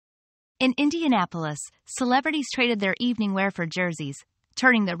In Indianapolis, celebrities traded their evening wear for jerseys,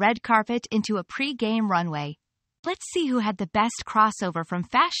 turning the red carpet into a pre-game runway. Let's see who had the best crossover from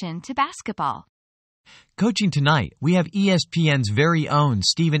fashion to basketball. Coaching tonight, we have ESPN's very own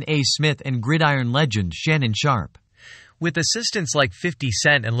Stephen A. Smith and gridiron legend Shannon Sharpe. With assistants like 50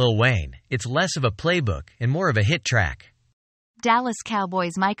 Cent and Lil Wayne, it's less of a playbook and more of a hit track. Dallas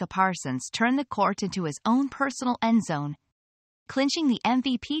Cowboys' Micah Parsons turned the court into his own personal end zone, clinching the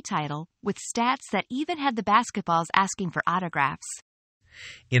MVP title with stats that even had the basketballs asking for autographs.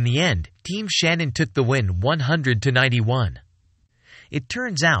 In the end, Team Shannon took the win 100-91. It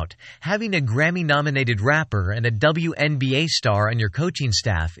turns out, having a Grammy-nominated rapper and a WNBA star on your coaching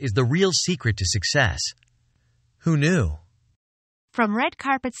staff is the real secret to success. Who knew? From red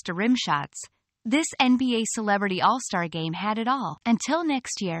carpets to rim shots, this NBA Celebrity All-Star Game had it all. Until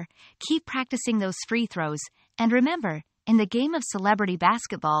next year, keep practicing those free throws, and remember, in the game of celebrity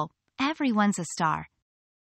basketball, everyone's a star.